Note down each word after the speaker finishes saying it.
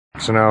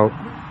Fixing out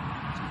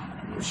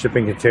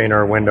shipping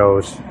container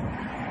windows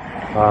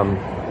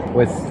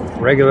with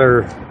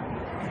regular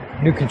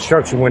new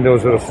construction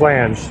windows with a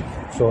flange.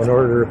 So in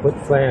order to put the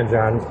flange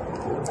on,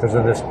 because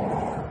of this,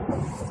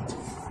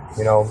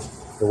 you know,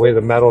 the way the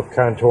metal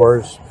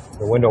contours,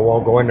 the window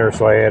won't go in there,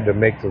 so I had to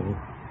make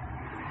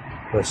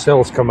the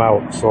sills come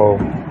out. So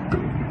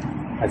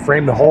I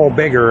framed the hole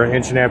bigger, an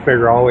inch and a half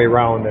bigger all the way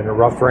around in a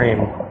rough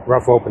frame,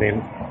 rough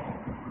opening,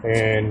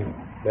 and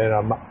then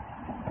I'm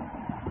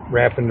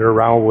wrapping it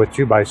around with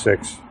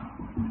 2x6,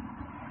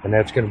 and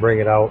that's going to bring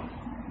it out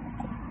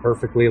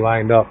perfectly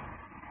lined up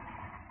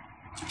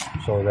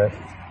so that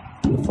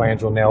the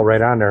flange will nail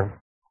right on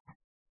there.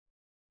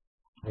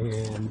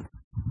 And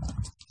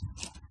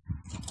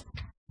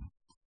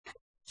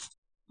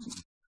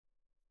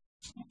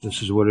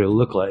this is what it'll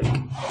look like.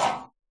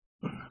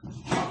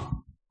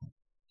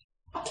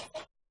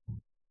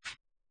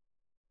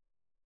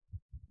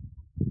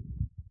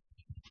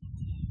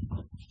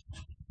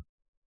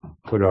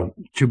 Put a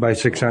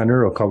 2x6 on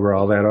there, it'll cover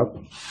all that up,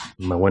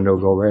 and my window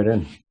will go right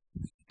in.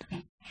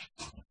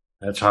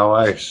 That's how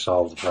I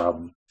solve the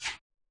problem.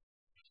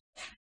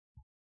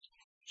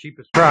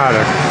 Cheapest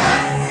product.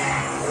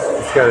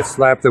 Just gotta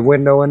slap the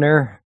window in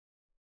there.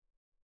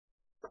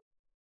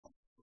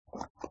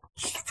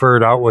 Fur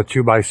it out with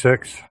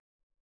 2x6.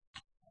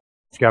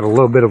 It's got a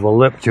little bit of a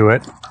lip to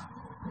it,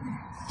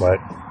 but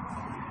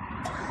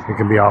it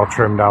can be all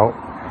trimmed out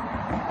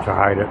to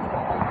hide it.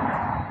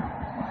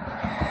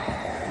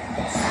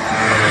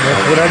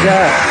 That's what I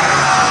got.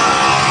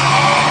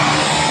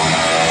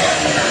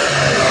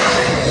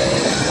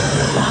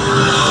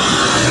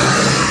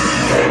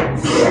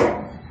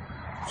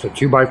 It's a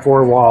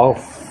 2x4 wall,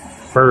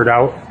 furred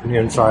out on the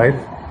inside,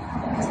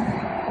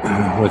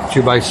 with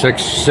 2x6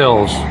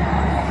 sills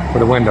for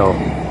the window.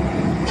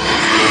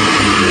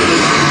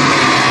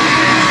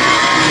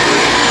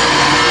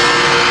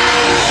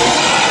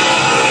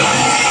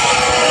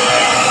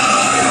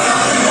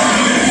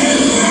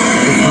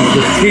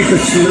 The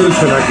cheapest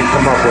solution I could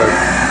come up with.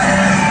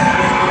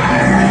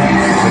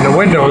 And the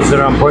windows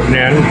that I'm putting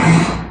in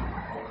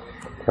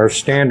are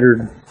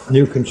standard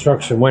new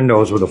construction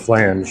windows with a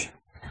flange,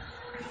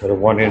 with a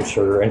 1 inch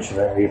or inch and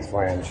an eighth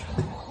flange.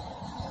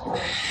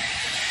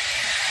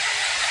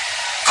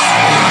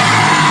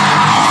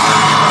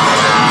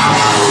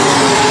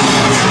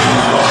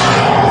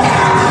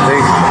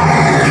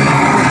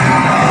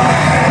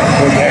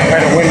 Put that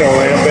kind of window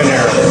right up in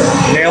there.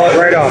 Nail it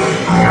right up.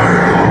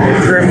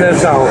 And trim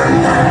this out.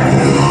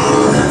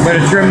 I'm going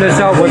to trim this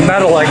out with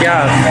metal, I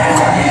guess.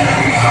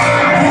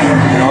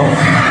 You know,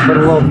 put a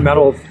little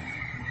metal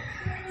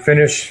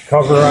finish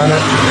cover on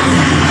it.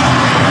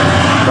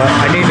 But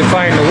I need to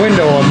find the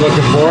window I'm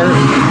looking for,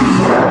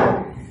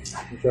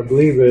 which I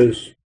believe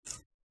is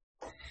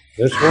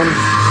this one,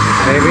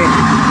 maybe.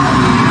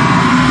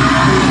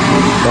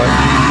 But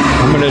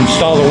I'm going to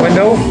install the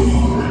window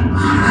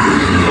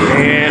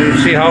and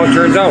see how it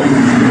turns out.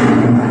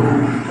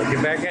 I'll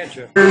get back at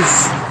you.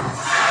 Here's,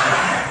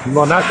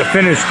 well, not the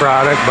finished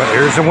product, but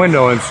here's the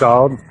window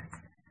installed.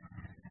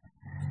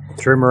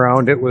 Trim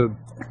around it with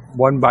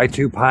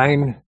 1x2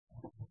 pine,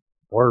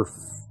 or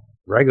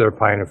regular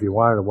pine if you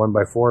wanted, a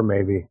 1x4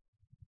 maybe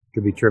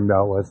could be trimmed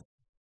out with.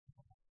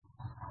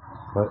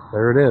 But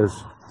there it is.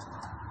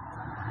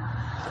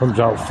 Comes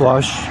out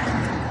flush.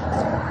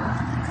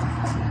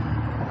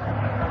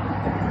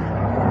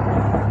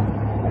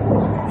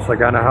 It's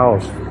like on a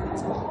house,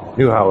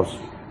 new house.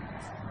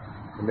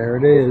 And there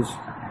it is.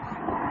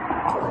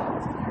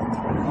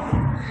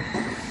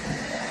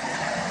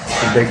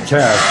 It's a big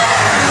chest.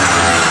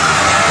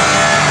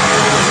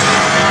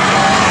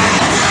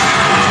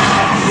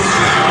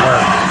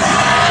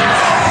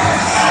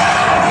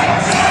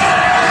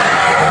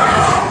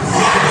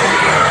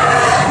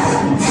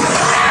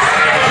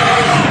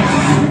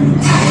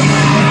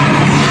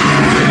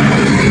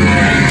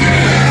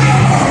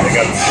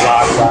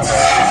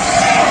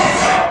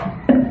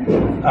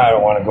 I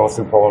don't want to go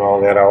through pulling all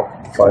that out,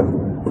 but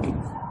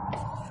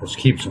just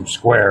keeps them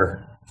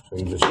square, so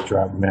you just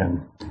drop them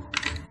in.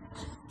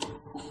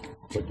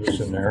 Put this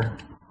in there.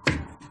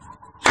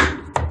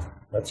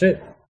 That's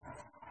it.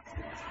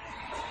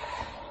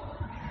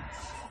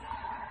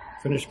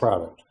 Finished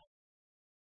product.